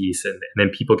finance piece. And then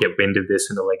people get wind of this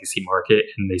in the legacy market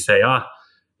and they say,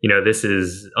 this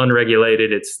is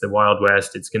unregulated. It's the Wild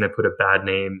West. It's going to put a bad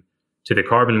name to the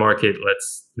carbon market.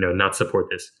 Let's, not support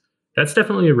this. That's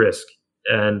definitely a risk.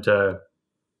 And,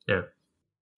 yeah.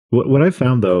 What I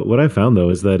found though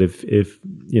is that if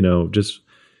just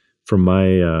from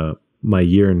my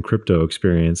year in crypto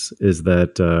experience, is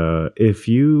that if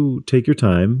you take your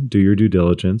time, do your due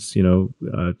diligence,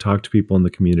 talk to people in the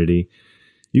community,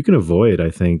 you can avoid, I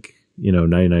think,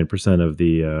 99% of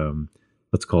the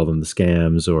let's call them the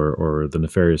scams or the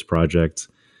nefarious projects.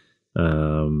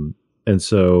 And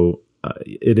so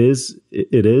it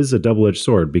is a double-edged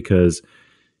sword, because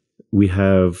we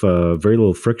have very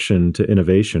little friction to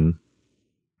innovation,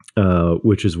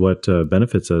 which is what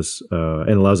benefits us and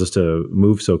allows us to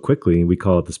move so quickly. We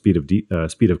call it the speed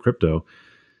of crypto.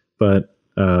 But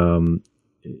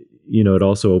it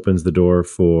also opens the door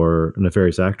for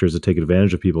nefarious actors to take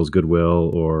advantage of people's goodwill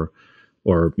or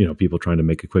people trying to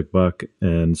make a quick buck.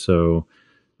 And so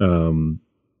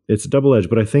it's a double edged.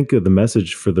 But I think the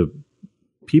message for the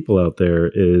people out there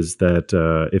is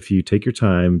that if you take your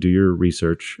time, do your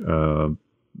research,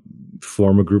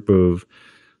 form a group of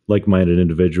like-minded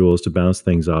individuals to bounce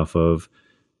things off of,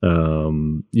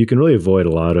 you can really avoid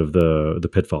a lot of the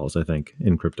pitfalls, I think,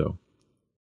 in crypto.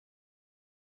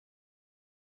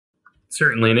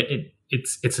 Certainly, and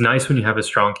it's nice when you have a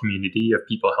strong community of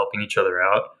people helping each other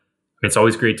out. I mean, it's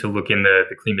always great to look in the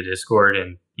Klima Discord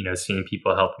and seeing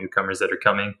people help newcomers that are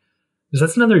coming. Because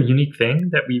that's another unique thing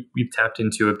that we've tapped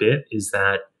into a bit, is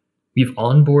that we've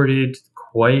onboarded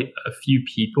quite a few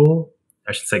people.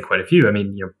 I should say quite a few. I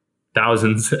mean,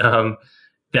 thousands.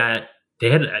 That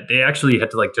they actually had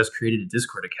to like just created a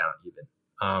Discord account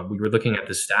even. We were looking at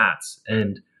the stats,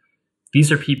 and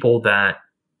these are people that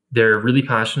they're really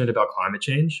passionate about climate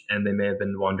change, and they may have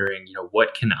been wondering,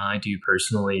 what can I do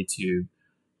personally to,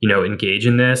 engage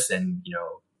in this and,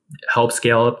 help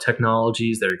scale up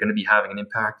technologies that are going to be having an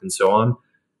impact and so on.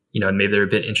 And maybe they're a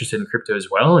bit interested in crypto as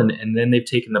well. And then they've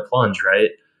taken the plunge, right?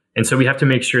 And so we have to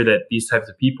make sure that these types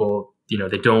of people,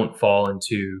 they don't fall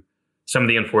into some of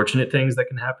the unfortunate things that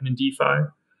can happen in DeFi.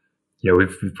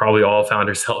 We've probably all found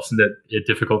ourselves in a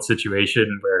difficult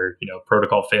situation where,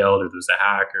 protocol failed or there's a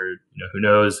hack or, who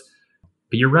knows.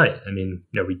 But you're right. I mean,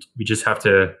 we just have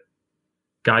to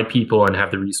guide people and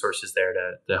have the resources there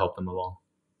to help them along.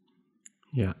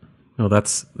 Yeah. No,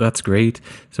 that's great.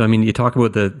 So, I mean, you talk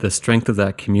about the strength of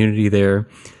that community there.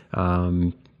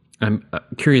 I'm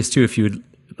curious too, if you would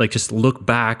like just look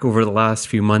back over the last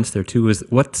few months there too, is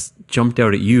what's jumped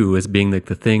out at you as being like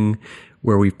the thing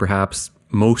where we've perhaps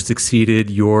most exceeded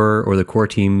your or the core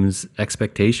team's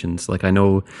expectations? Like, I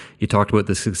know you talked about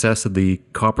the success of the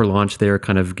copper launch there,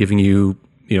 kind of giving you,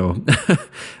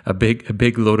 a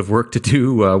big load of work to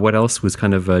do. What else was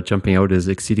kind of jumping out as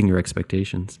exceeding your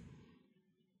expectations?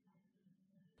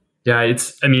 Yeah,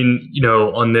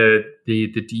 on the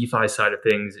DeFi side of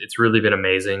things, it's really been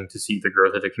amazing to see the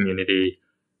growth of the community.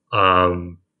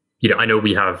 I know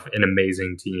we have an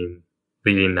amazing team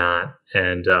leading that,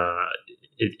 and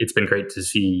it's been great to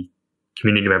see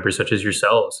community members such as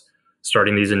yourselves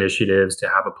starting these initiatives, to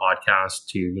have a podcast,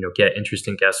 to get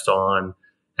interesting guests on,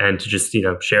 and to just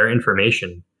share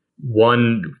information.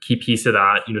 One key piece of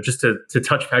that, just to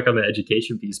touch back on the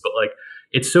education piece, but like,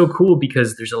 it's so cool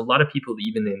because there's a lot of people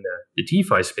even in the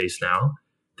DeFi space now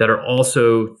that are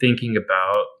also thinking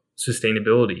about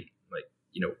sustainability. Like,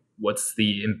 what's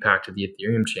the impact of the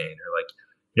Ethereum chain,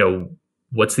 or like,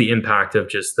 what's the impact of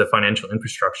just the financial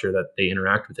infrastructure that they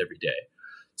interact with every day?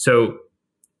 So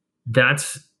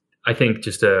that's, I think,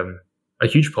 just a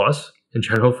huge plus in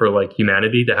general for like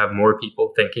humanity, to have more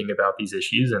people thinking about these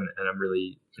issues. And I'm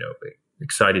really,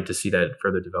 excited to see that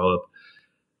further develop.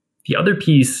 The other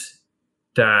piece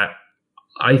that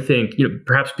I think,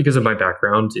 perhaps because of my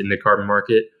background in the carbon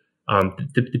market,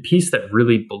 the piece that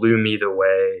really blew me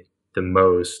away the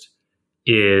most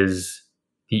is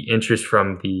the interest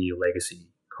from the legacy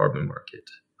carbon market.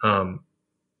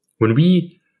 When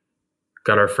we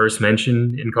got our first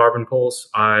mention in Carbon Pulse,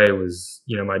 I was,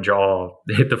 my jaw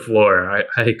hit the floor. I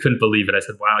couldn't believe it. I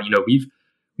said, wow,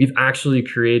 we've actually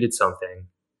created something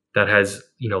that has,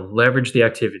 leveraged the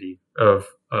activity of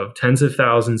tens of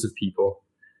thousands of people.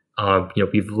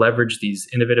 We've leveraged these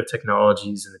innovative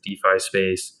technologies in the DeFi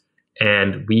space,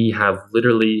 and we have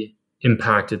literally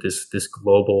impacted this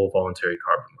global voluntary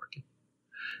carbon market.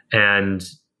 And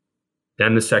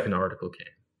then the second article came,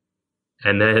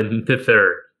 and then the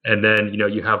third, and then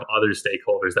you have other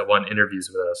stakeholders that want interviews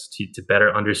with us to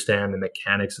better understand the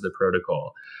mechanics of the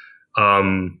protocol.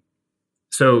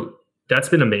 So that's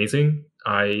been amazing.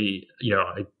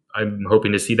 I'm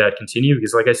hoping to see that continue,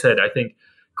 because, like I said, I think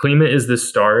Klima is the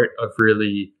start of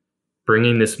really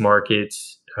bringing this market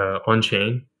on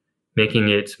chain, making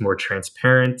it more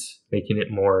transparent, making it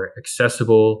more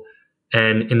accessible,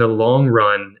 and in the long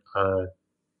run,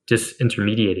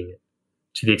 disintermediating it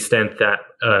to the extent that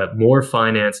more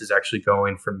finance is actually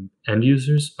going from end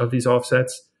users of these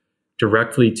offsets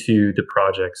directly to the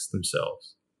projects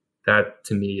themselves. That,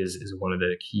 to me, is one of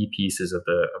the key pieces of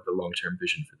the long-term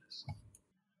vision for this.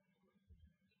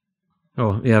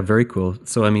 Oh, yeah, very cool.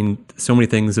 So, I mean, so many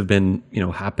things have been,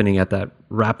 happening at that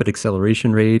rapid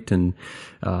acceleration rate, and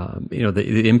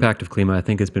the impact of Klima, I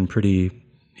think, has been pretty,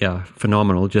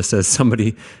 phenomenal. Just as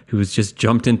somebody who's just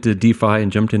jumped into DeFi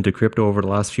and jumped into crypto over the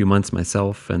last few months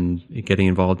myself, and getting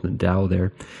involved in the DAO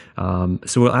there.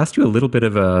 So, we'll ask you a little bit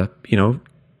of a,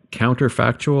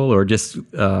 counterfactual, or just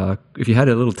if you had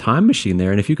a little time machine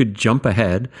there, and if you could jump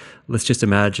ahead, let's just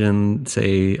imagine,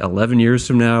 say, 11 years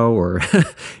from now, or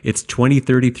it's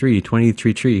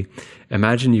 2033.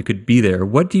 Imagine you could be there.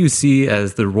 What do you see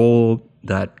as the role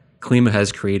that Klima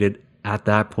has created at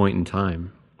that point in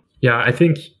time? Yeah, I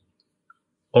think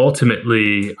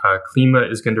ultimately, Klima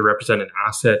is going to represent an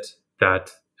asset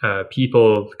that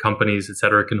people, companies, et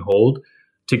cetera, can hold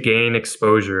to gain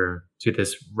exposure to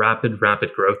this rapid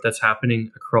growth that's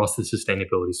happening across the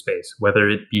sustainability space, whether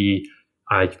it be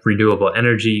renewable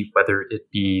energy, whether it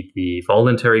be the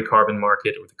voluntary carbon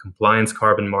market or the compliance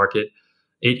carbon market.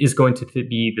 It is going to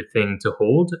be the thing to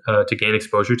hold, to gain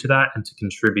exposure to that and to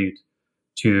contribute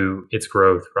to its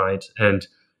growth, right? And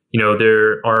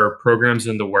there are programs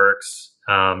in the works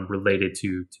related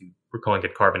to we're calling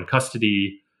it carbon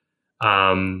custody,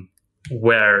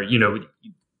 where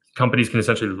companies can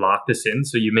essentially lock this in.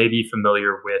 So you may be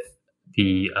familiar with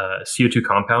the CO2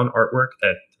 compound artwork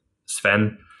that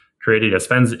Sven created.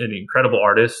 Sven's an incredible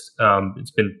artist.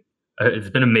 It's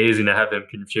been amazing to have him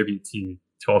contribute to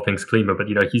all things Klima. But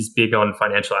he's big on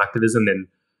financial activism, and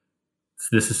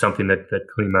this is something that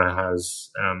Klima has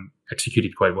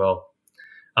executed quite well.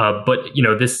 But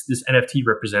this NFT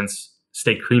represents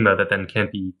state Klima that then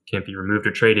can't be removed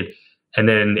or traded. And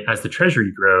then as the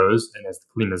treasury grows and as the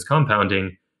Klima is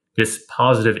compounding, this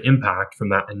positive impact from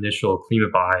that initial Klima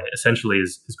buy essentially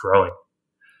is growing,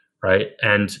 right?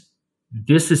 And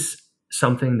this is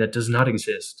something that does not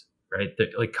exist, right?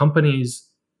 Like companies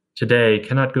today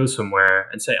cannot go somewhere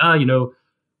and say,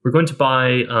 we're going to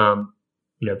buy,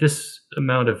 this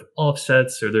amount of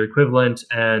offsets or their equivalent,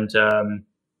 and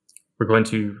we're going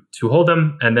to hold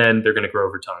them, and then they're going to grow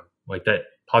over time. Like that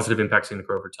positive impact is going to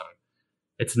grow over time.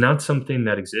 It's not something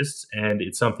that exists, and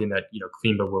it's something that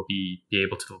Klima will be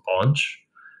able to launch.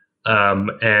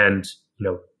 And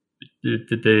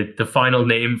the final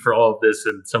name for all of this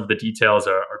and some of the details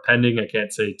are pending. I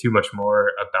can't say too much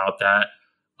more about that.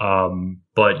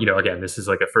 But again, this is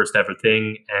like a first ever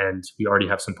thing, and we already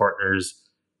have some partners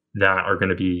that are going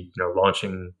to be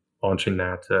launching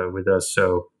that with us.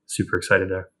 So super excited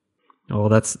there. Oh,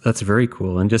 that's very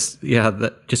cool. And just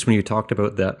when you talked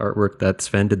about that artwork that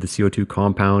Sven did, the CO2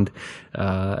 compound,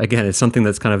 again, it's something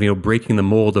that's kind of breaking the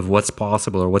mold of what's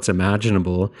possible or what's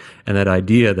imaginable, and that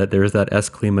idea that there's that S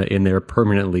Klima in there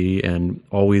permanently and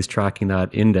always tracking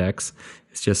that index.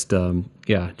 It's just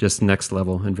just next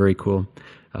level and very cool.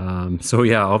 So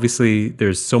yeah, obviously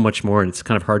there's so much more, and it's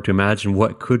kind of hard to imagine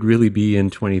what could really be in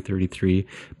 2033.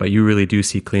 But you really do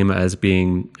see Klima as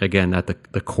being, again, at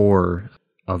the core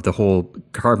of the whole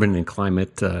carbon and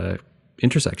climate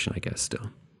intersection, I guess.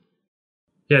 Still,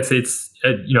 yeah, it's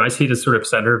I see it as sort of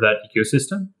center of that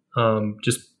ecosystem,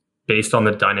 just based on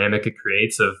the dynamic it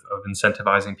creates of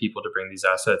incentivizing people to bring these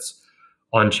assets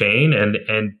on chain,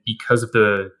 and because of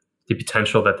the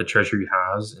potential that the treasury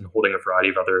has in holding a variety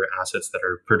of other assets that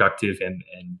are productive and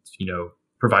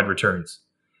provide returns.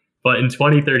 But in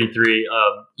 2033,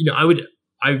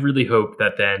 I really hope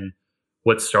that then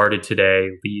what started today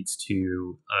leads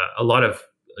to a lot of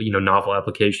novel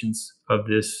applications of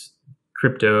this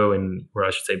crypto or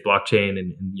I should say blockchain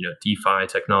and DeFi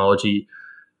technology,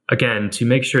 again, to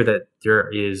make sure that there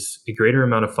is a greater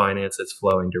amount of finance that's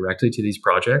flowing directly to these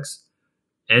projects,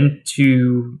 and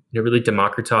to really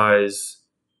democratize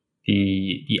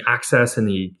the access and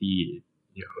the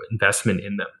investment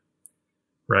in them,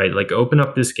 right? Like open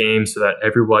up this game so that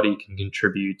everybody can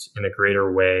contribute in a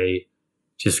greater way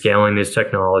to scaling these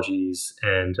technologies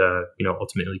and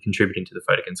ultimately contributing to the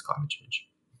fight against climate change.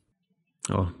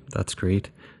 Oh, that's great.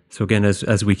 So again,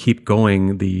 as we keep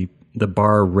going, the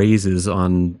bar raises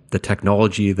on the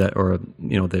technology that, or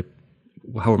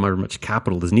however much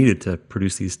capital is needed to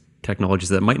produce these technologies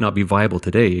that might not be viable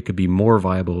today. It could be more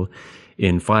viable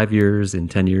in 5 years, in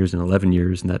 10 years, in 11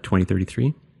 years, in that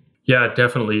 2033. Yeah,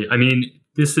 definitely. I mean,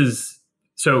 this is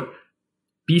so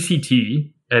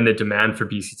BCT. And the demand for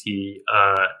BCT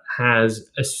has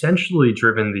essentially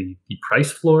driven the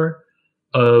price floor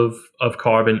of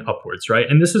carbon upwards, right?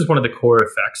 And this is one of the core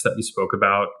effects that we spoke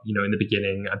about, in the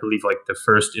beginning. I believe like the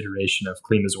first iteration of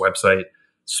Klima's website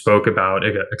spoke about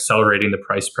accelerating the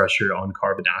price pressure on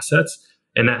carbon assets,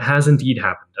 and that has indeed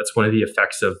happened. That's one of the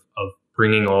effects of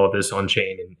bringing all of this on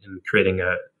chain and creating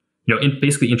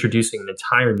basically introducing an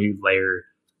entire new layer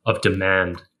of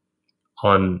demand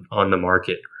on the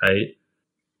market, right?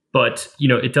 But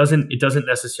it doesn't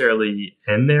necessarily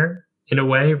end there in a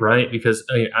way, right? Because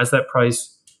as that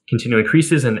price continually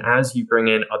increases, and as you bring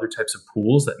in other types of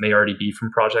pools that may already be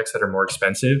from projects that are more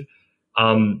expensive,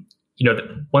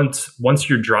 once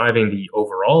you're driving the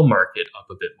overall market up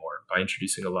a bit more by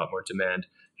introducing a lot more demand,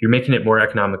 you're making it more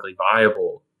economically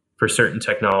viable for certain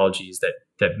technologies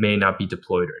that may not be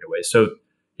deployed right away. So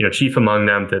chief among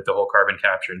them, the whole carbon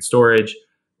capture and storage,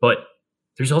 but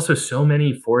there's also so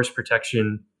many forest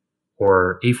protection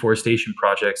or afforestation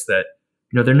projects that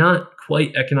they're not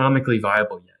quite economically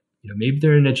viable yet, maybe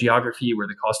they're in a geography where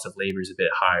the cost of labor is a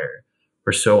bit higher,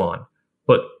 or so on.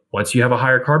 But once you have a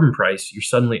higher carbon price, you're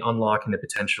suddenly unlocking the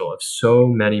potential of so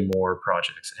many more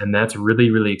projects. And that's really,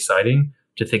 really exciting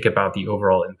to think about the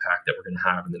overall impact that we're going to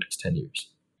have in the next 10 years.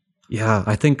 Yeah,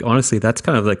 I think honestly, that's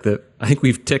kind of like I think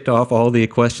we've ticked off all the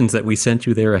questions that we sent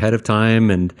you there ahead of time.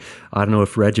 And I don't know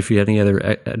if Reg, if you had any other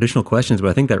additional questions, but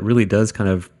I think that really does kind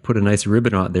of put a nice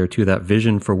ribbon on there to that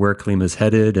vision for where Klima is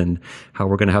headed and how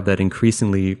we're going to have that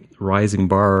increasingly rising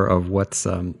bar of what's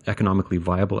economically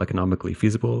viable, economically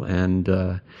feasible. And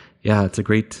yeah, it's a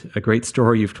great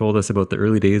story you've told us about the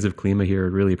early days of Klima here. I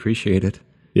really appreciate it.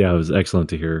 Yeah, it was excellent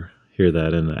to hear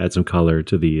that and add some color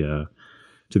to the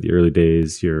early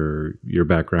days, your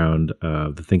background,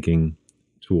 the thinking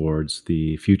towards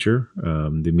the future,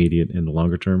 the immediate and the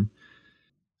longer term.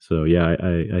 So yeah,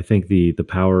 I think the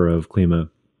power of Klima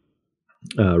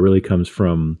really comes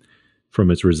from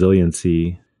its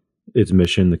resiliency, its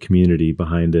mission, the community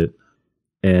behind it,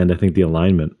 and I think the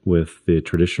alignment with the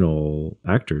traditional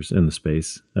actors in the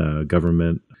space,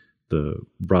 government, the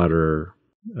broader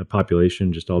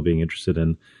population, just all being interested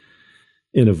in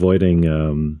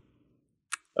avoiding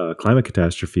climate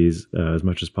catastrophes as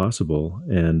much as possible.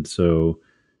 And so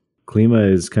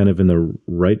Klima is kind of in the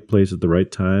right place at the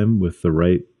right time with the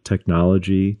right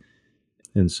technology.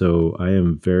 And so I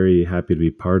am very happy to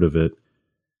be part of it.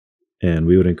 And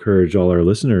we would encourage all our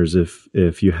listeners,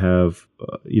 if you have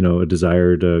a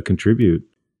desire to contribute,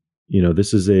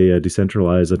 this is a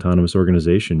decentralized autonomous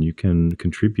organization. You can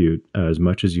contribute as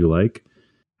much as you like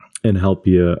and help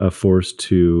be a force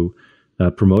to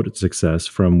promote its success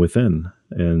from within.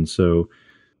 And so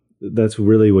that's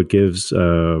really what gives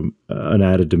an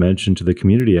added dimension to the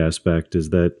community aspect, is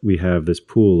that we have this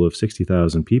pool of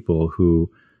 60,000 people who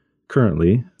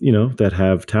currently, that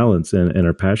have talents and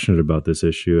are passionate about this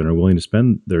issue and are willing to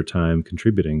spend their time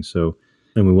contributing. So,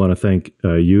 and we want to thank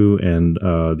you and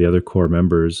the other core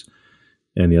members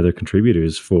and the other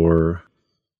contributors for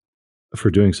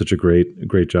doing such a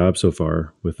great job so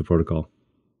far with the protocol.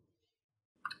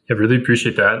 I really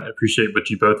appreciate that. I appreciate what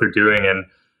you both are doing. And,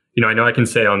 I know I can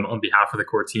say on behalf of the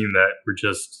core team that we're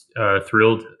just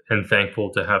thrilled and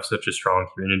thankful to have such a strong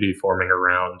community forming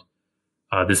around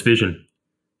this vision,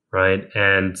 right?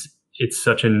 And it's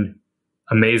such an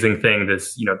amazing thing,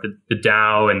 this, the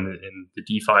DAO and the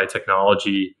DeFi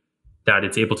technology, that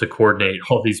it's able to coordinate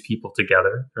all these people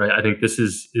together, right? I think this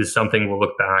is something we'll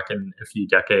look back in a few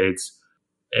decades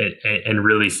and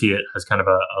really see it as kind of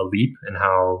a leap in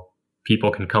how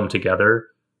people can come together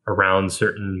around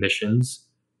certain missions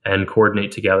and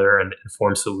coordinate together and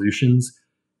form solutions.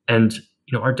 And,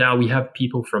 our DAO, we have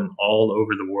people from all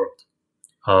over the world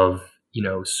of,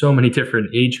 so many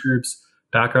different age groups,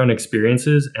 background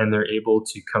experiences, and they're able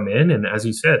to come in. And as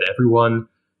you said, everyone,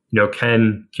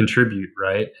 can contribute,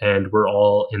 right? And we're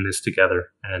all in this together,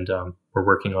 and we're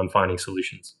working on finding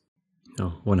solutions.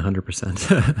 Oh,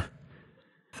 100%.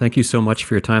 Thank you so much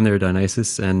for your time there,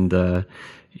 Dionysus. And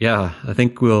yeah, I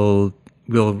think we'll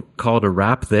call it a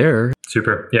wrap there.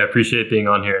 Super. Yeah, appreciate being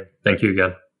on here. Thank you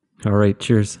again. All right.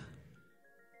 Cheers.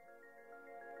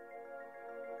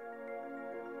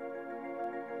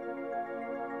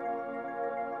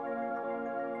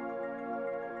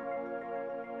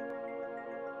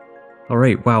 All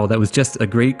right. Wow. That was just a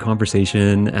great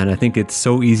conversation. And I think it's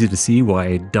so easy to see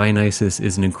why Dionysus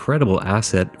is an incredible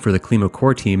asset for the Klima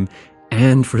core team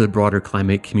and for the broader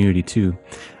climate community too.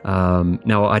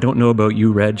 Now, I don't know about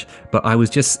you, Reg, but I was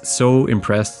just so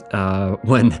impressed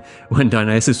when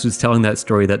Dionysus was telling that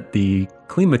story that the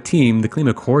Klima team, the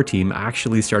Klima core team,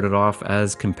 actually started off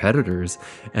as competitors.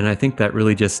 And I think that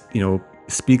really just,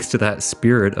 speaks to that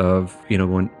spirit of,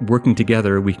 when working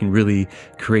together, we can really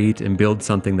create and build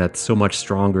something that's so much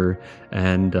stronger.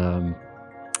 And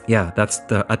yeah, that's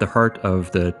at the heart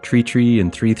of the tree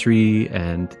and 3-3,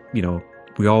 and,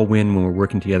 we all win when we're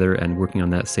working together and working on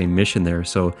that same mission there.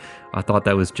 So I thought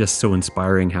that was just so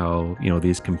inspiring how,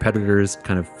 these competitors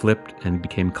kind of flipped and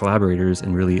became collaborators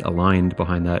and really aligned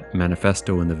behind that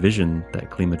manifesto and the vision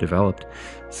that Klima developed.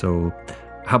 So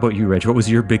how about you, Reg? What was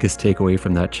your biggest takeaway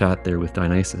from that chat there with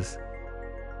Dionysus?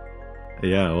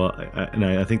 Yeah, well,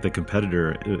 I think the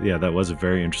competitor, that was a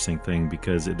very interesting thing,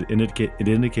 because it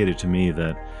indicated to me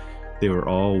that they were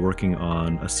all working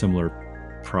on a similar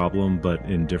problem but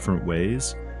in different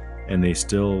ways, and they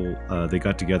still they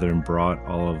got together and brought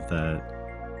all of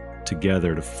that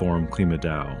together to form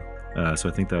KlimaDAO. So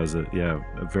I think that was a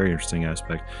very interesting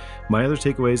aspect. My other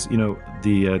takeaways,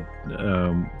 the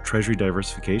treasury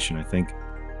diversification, I think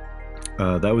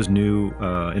that was new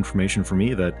information for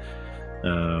me, that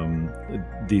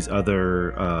these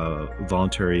other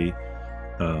voluntary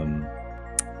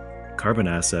carbon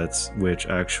assets, which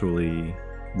actually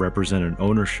represent an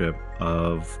ownership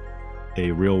of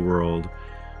a real world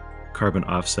carbon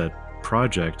offset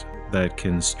project that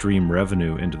can stream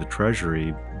revenue into the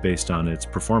treasury based on its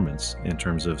performance in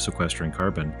terms of sequestering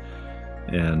carbon.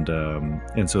 And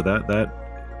so that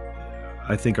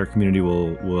I think our community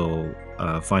will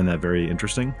find that very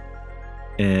interesting.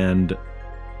 And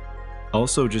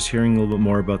also just hearing a little bit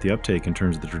more about the uptake in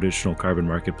terms of the traditional carbon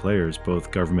market players, both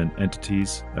government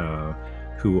entities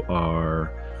who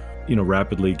are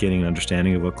rapidly gaining an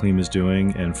understanding of what Klima is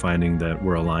doing and finding that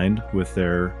we're aligned with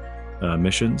their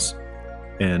missions,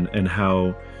 and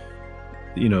how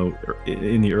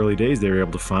in the early days they were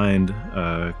able to find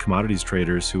commodities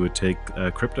traders who would take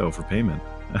crypto for payment.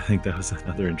 I think that was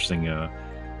another interesting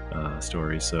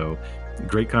story. So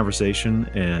great conversation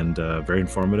and very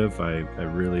informative. I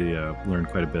really learned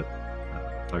quite a bit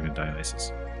talking to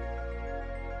Dionysus.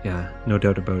 Yeah, no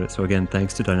doubt about it. So again,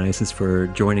 thanks to Dionysus for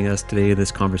joining us today in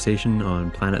this conversation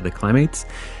on Planet of the Klimates.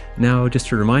 Now, just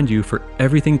to remind you, for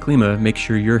everything Klima, make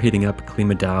sure you're hitting up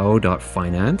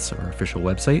KlimaDAO.finance, our official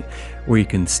website, where you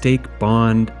can stake,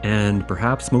 bond, and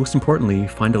perhaps most importantly,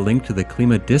 find a link to the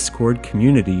Klima Discord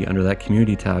community under that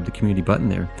community tab, the community button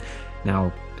there.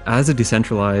 Now, as a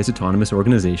decentralized autonomous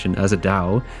organization, as a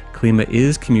DAO, Klima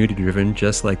is community driven,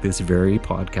 just like this very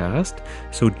podcast.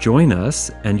 So join us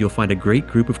and you'll find a great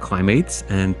group of Klimates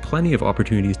and plenty of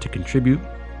opportunities to contribute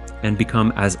and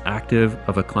become as active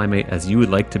of a Klimate as you would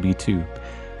like to be too.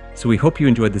 So we hope you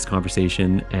enjoyed this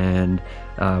conversation and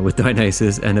with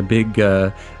Dionysus, and a big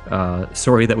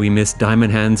sorry that we missed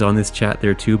Diamond Hands on this chat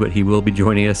there too, but he will be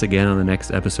joining us again on the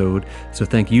next episode. So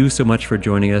thank you so much for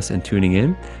joining us and tuning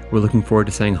in. We're looking forward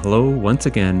to saying hello once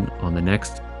again on the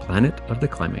next Planet of the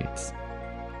Klimates.